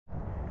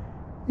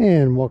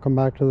And welcome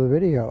back to the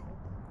video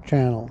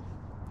channel.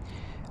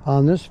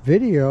 On this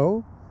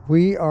video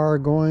we are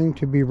going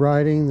to be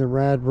riding the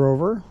Rad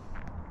Rover,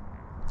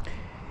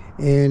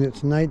 and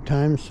it's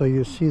nighttime, so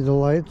you see the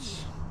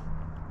lights.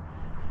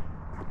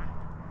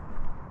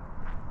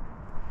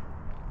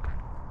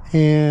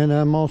 And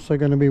I'm also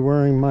going to be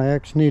wearing my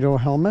Ex-Nito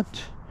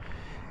helmet,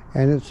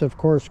 and it's of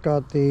course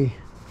got the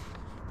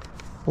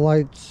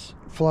lights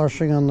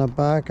flashing on the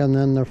back and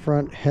then the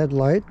front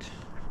headlight.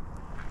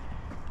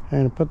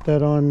 And put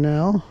that on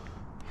now.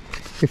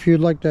 If you'd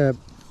like to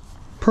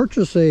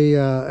purchase a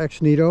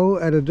Ex-Nito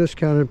at a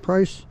discounted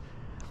price,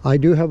 I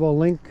do have a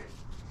link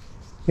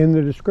in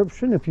the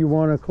description. If you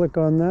want to click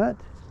on that,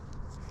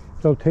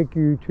 it'll take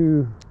you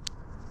to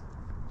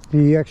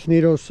the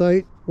Ex-Nito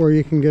site where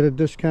you can get a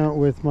discount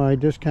with my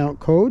discount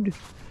code,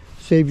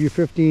 save you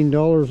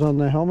 $15 on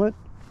the helmet,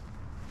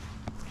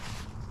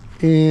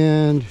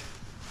 and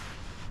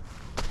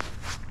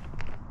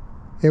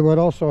it would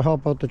also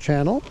help out the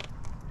channel.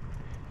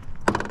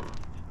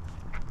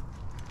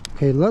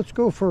 Okay, let's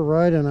go for a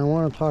ride, and I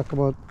want to talk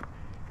about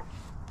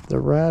the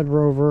Rad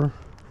Rover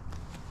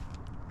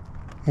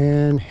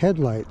and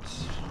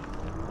headlights.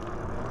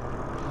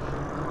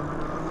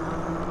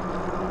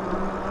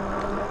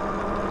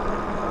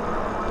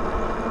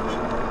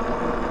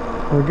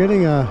 We're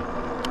getting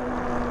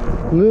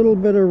a little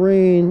bit of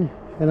rain,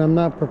 and I'm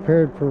not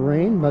prepared for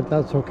rain, but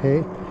that's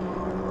okay.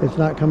 It's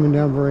not coming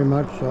down very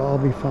much, so I'll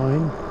be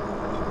fine.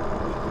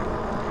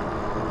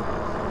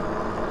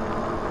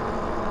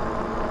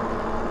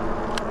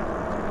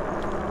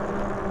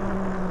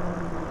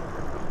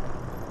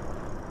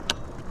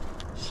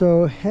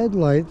 So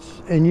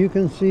headlights, and you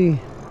can see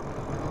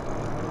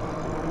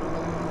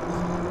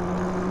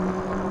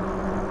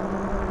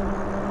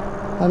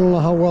I don't know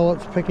how well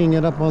it's picking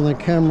it up on the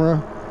camera,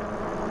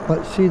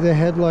 but see the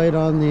headlight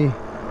on the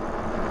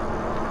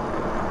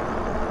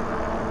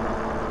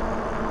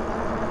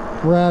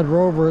Rad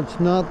Rover. It's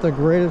not the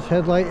greatest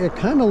headlight. It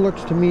kind of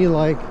looks to me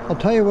like, I'll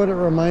tell you what it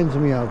reminds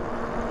me of: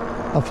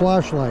 a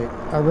flashlight,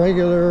 a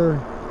regular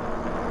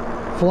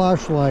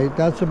flashlight.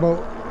 That's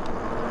about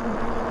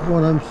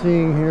what I'm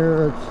seeing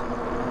here. It's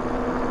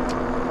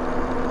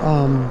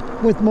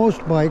with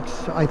most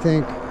bikes, I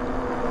think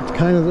it's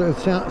kind of, it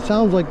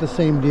sounds like the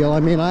same deal.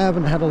 I mean, I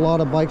haven't had a lot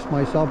of bikes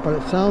myself, but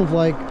it sounds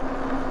like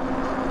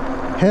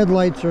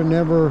headlights are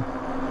never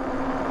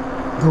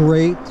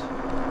great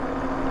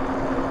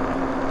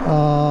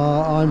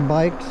on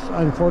bikes,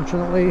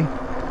 unfortunately.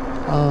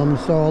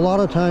 So a lot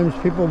of times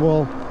people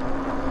will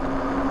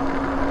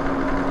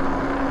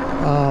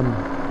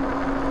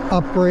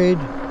upgrade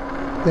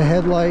the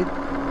headlight.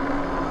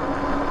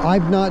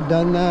 I've not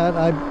done that.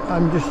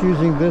 I'm just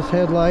using this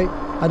headlight.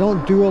 I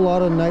don't do a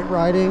lot of night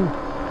riding,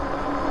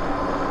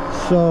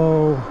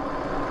 so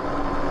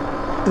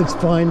it's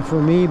fine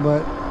for me.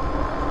 But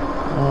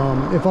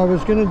if I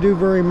was going to do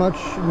very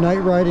much night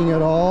riding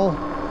at all,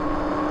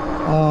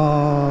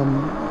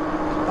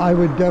 I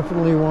would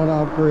definitely want to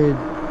upgrade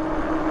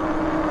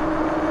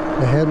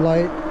the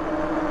headlight.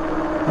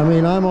 I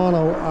mean, I'm on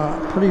a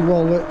pretty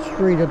well lit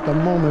street at the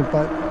moment,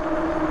 but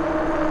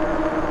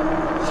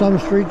some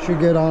streets you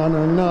get on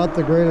are not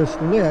the greatest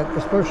lit,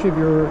 especially if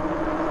you're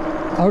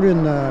out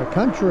in the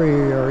country,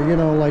 or, you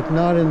know, like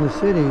not in the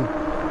city.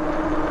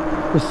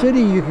 The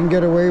city you can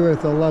get away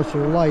with a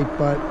lesser light,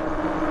 but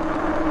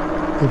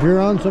if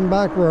you're on some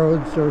back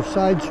roads or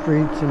side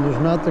streets and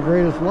there's not the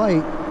greatest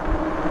light,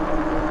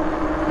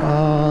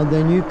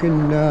 then you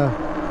can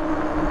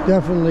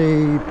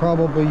definitely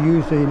probably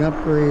use an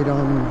upgrade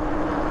on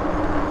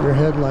your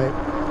headlight.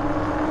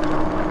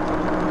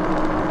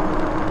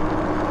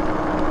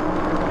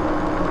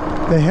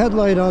 The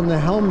headlight on the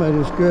helmet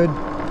is good,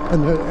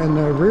 and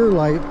the rear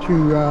light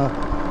to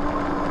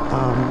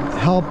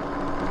help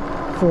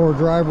for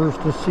drivers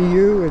to see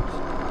you.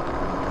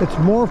 It's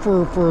more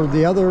for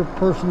the other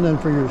person than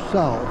for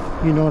yourself.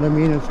 You know what I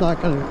mean? It's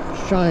not going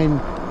to shine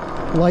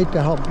light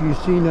to help you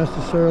see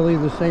necessarily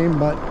the same,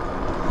 but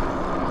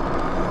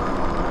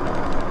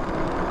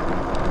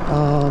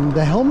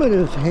the helmet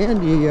is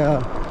handy.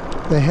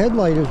 The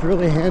headlight is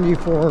really handy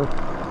for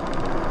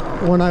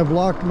when I've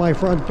locked my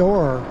front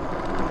door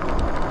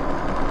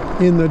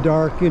in the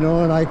dark, you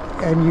know,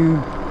 and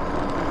you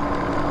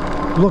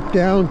look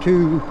down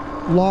to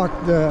lock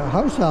the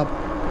house up,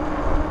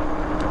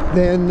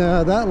 then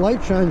that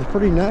light shines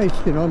pretty nice,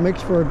 you know. It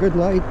makes for a good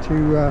light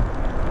to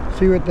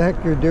see what the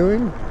heck you're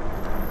doing.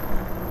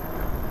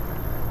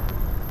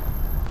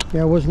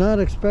 Yeah, I was not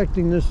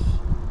expecting this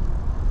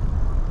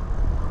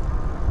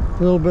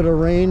little bit of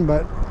rain,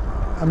 but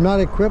I'm not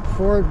equipped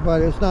for it,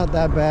 but it's not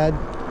that bad.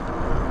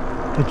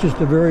 It's just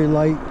a very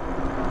light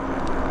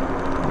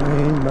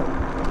rain, but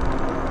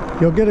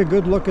you'll get a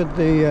good look at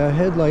the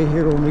headlight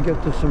here when we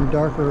get to some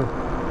darker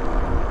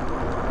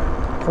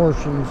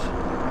portions.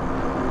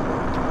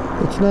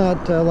 It's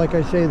not, like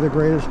I say, the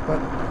greatest, but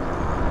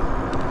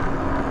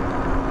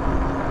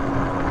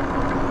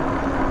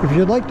if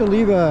you'd like to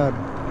leave a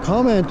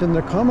comment in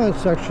the comment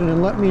section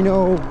and let me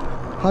know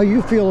how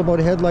you feel about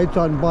headlights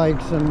on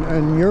bikes,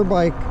 and your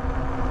bike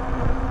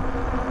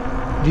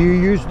Do you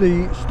use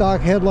the stock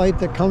headlight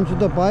that comes with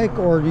the bike,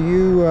 or do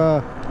you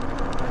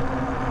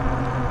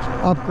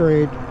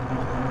upgrade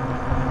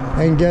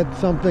and get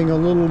something a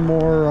little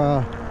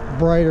more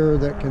brighter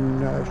that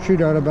can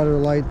shoot out a better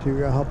light to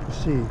help you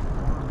see?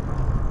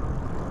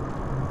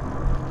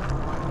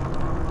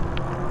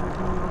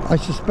 I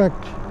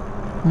suspect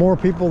more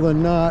people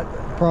than not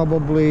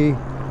probably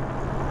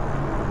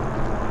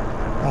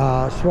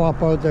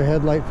swap out their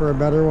headlight for a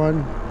better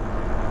one.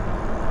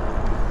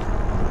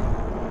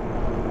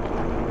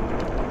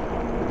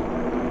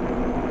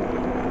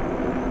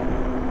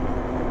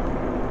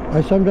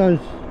 I sometimes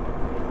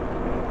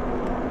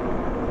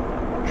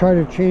try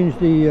to change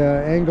the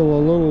angle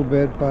a little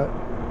bit, but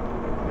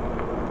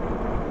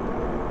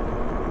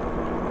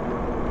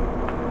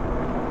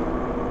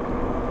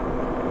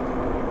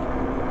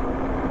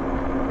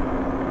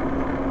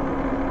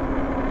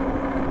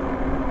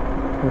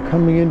we're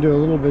coming into a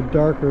little bit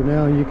darker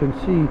now. You can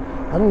see,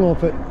 I don't know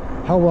if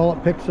how well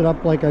it picks it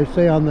up like I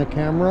say on the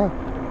camera,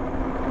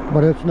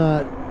 but it's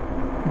not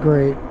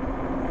great.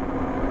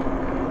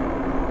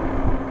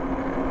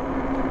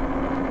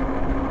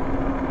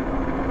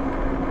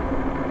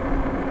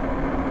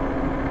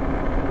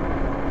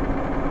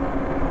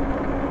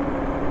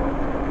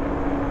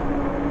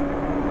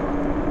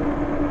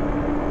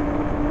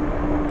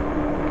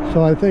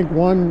 So I think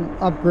one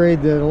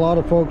upgrade that a lot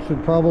of folks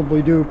would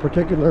probably do,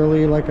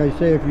 particularly like I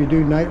say, if you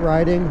do night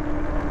riding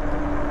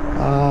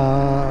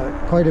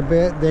quite a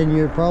bit, then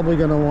you're probably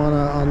going to want to,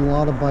 on a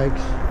lot of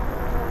bikes,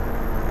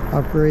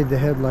 upgrade the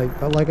headlight.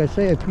 But like I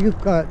say, if you've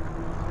got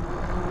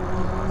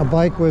a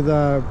bike with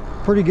a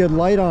pretty good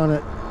light on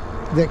it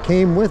that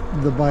came with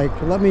the bike,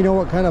 let me know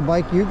what kind of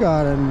bike you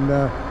got and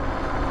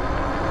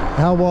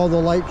how well the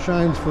light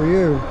shines for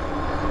you.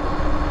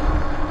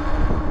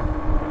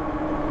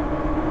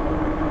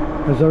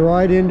 As I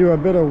ride into a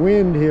bit of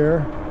wind here,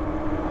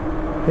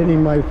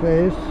 hitting my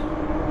face.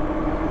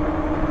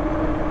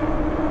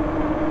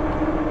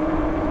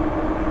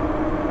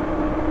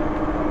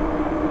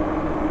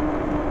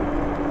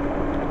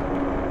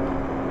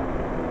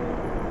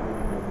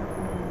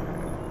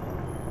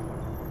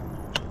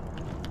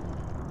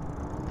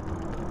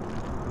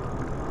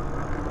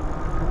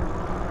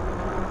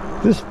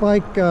 This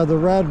bike, the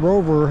Rad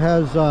Rover,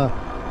 has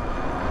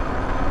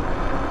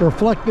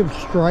reflective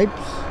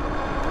stripes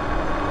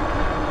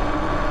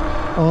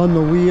on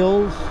the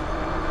wheels,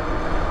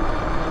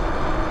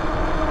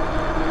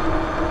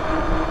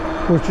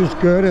 which is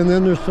good, and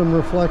then there's some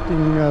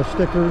reflecting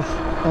stickers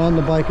on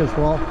the bike as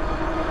well.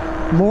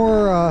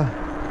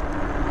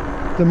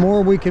 The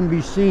more we can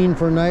be seen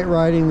for night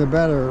riding, the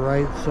better,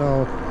 right?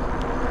 So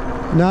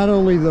not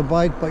only the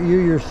bike, but you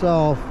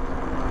yourself,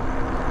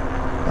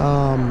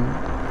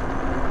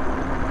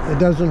 it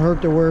doesn't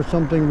hurt to wear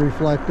something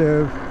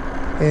reflective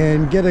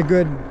and get a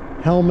good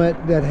helmet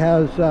that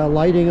has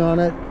lighting on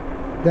it.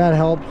 That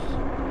helps.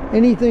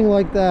 Anything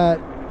like that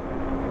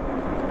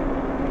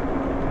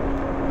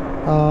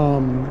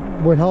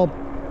would help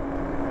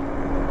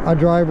a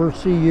driver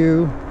see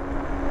you.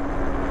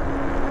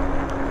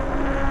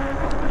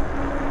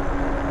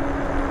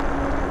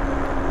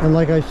 And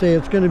like I say,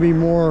 it's going to be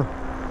more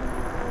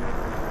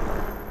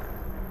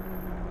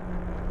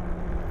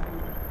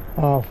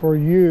for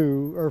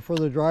you, or for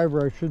the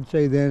driver I should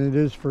say, than it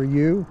is for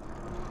you.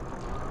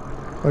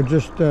 But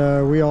just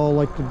we all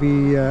like to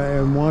be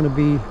and want to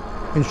be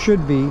and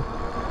should be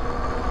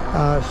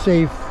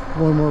safe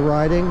when we're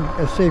riding,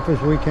 as safe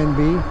as we can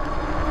be.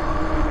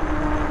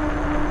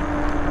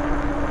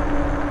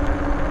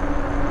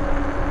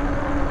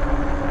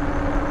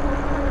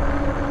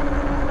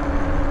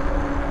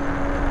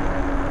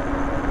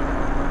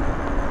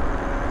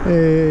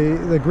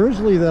 The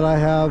Grizzly that I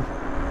have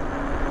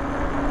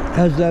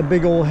has that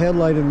big old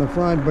headlight in the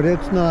front, but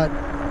it's not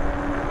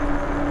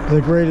the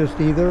greatest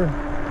either.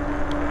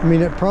 I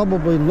mean, it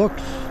probably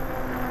looks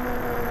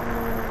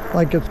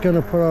like it's going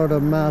to put out a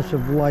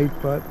massive light,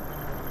 but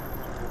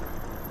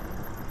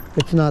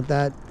it's not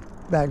that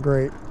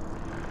great.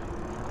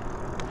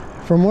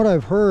 From what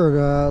I've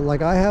heard,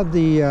 like I have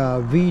the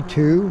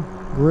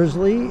V2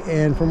 Grizzly,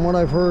 and from what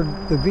I've heard,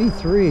 the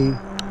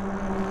V3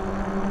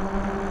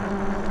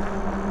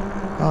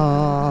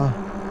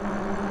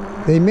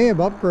 they may have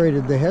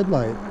upgraded the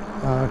headlight,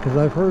 because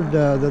I've heard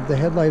that the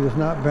headlight is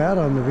not bad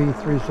on the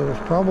V3, so it's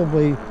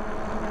probably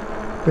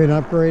been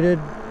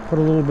upgraded, put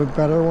a little bit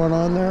better one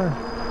on there.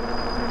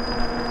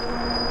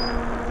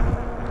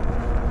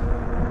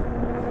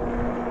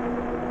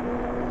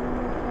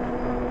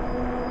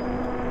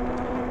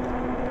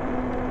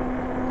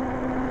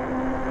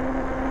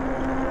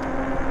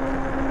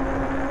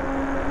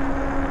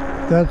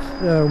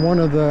 That's one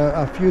of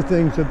a few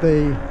things that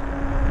they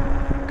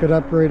could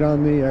upgrade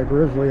on the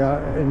Grizzly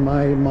in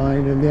my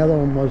mind. And the other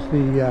one was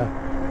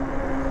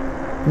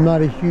I'm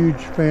not a huge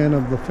fan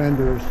of the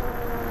fenders.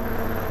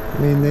 I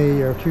mean,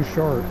 they are too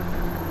short.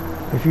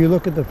 If you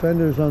look at the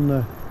fenders on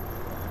the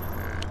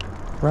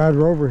Rad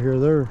Rover here,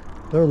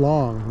 they're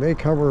long. They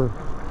cover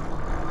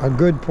a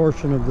good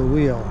portion of the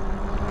wheel,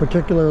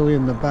 particularly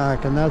in the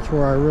back, and that's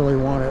where I really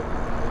want it,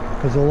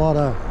 because a lot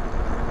of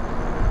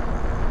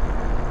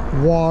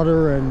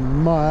water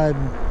and mud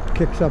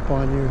kicks up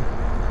on you.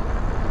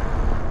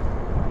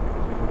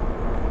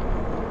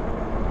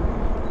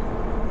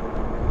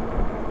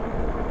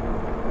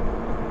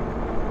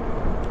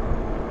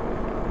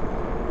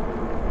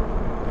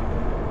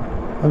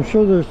 I'm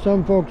sure there's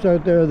some folks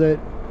out there that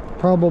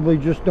probably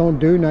just don't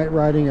do night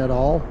riding at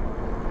all,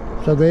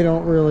 so they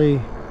don't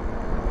really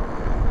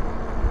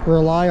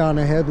rely on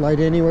a headlight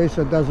anyway,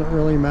 so it doesn't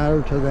really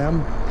matter to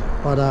them.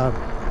 But I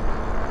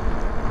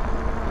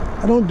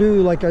don't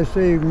do, like I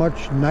say,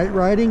 much night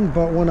riding,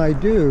 but when I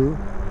do,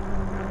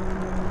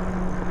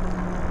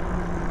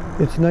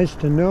 it's nice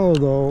to know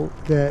though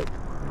that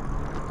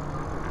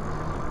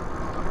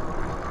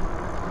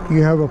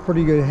you have a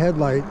pretty good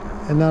headlight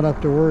and not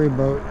have to worry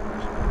about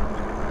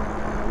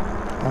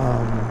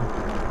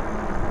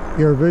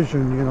your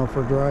vision, you know,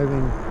 for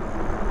driving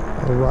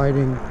or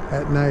riding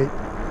at night.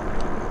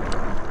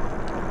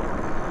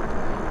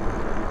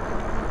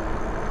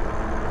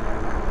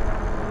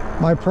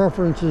 My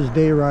preference is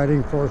day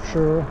riding for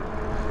sure,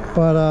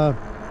 but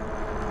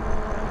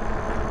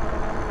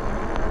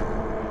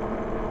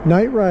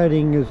night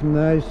riding is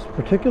nice,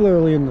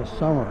 particularly in the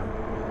summer.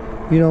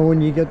 You know,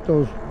 when you get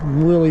those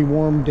really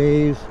warm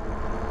days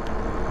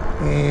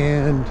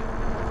and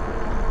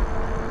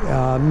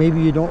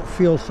maybe you don't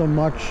feel so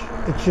much,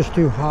 it's just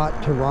too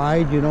hot to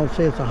ride. You know,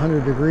 say it's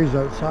 100 degrees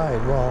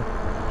outside. Well,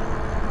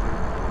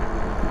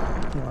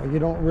 you know, you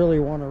don't really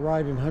want to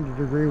ride in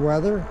 100-degree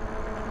weather.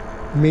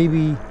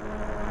 Maybe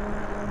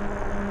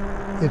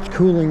it's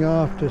cooling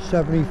off to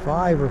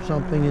 75 or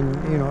something,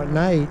 and you know, at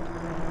night,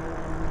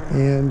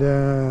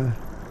 and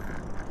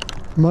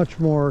much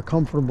more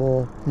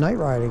comfortable night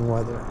riding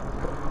weather.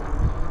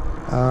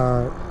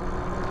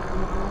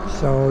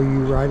 So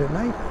you ride at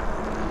night.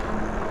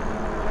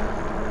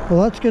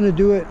 Well, that's going to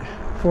do it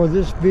for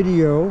this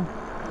video,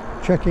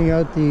 checking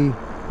out the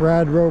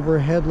Rad Rover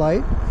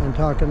headlight and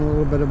talking a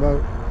little bit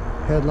about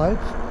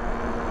headlights.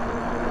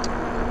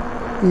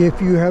 If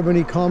you have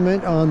any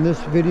comment on this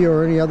video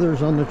or any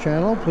others on the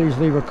channel, please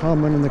leave a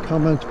comment in the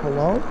comments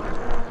below.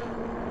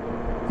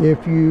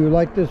 If you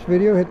like this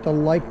video, hit the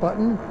like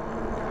button.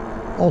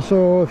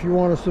 Also, if you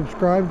want to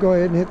subscribe, go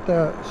ahead and hit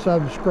the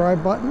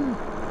subscribe button.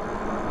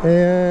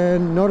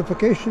 And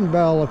notification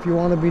bell, if you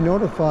want to be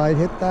notified,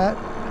 hit that,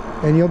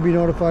 and you'll be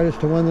notified as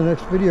to when the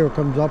next video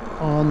comes up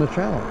on the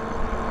channel.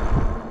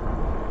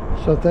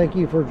 So thank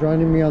you for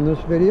joining me on this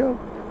video,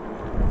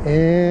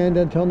 and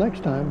until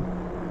next time,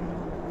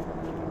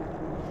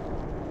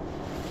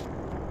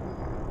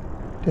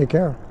 take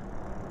care.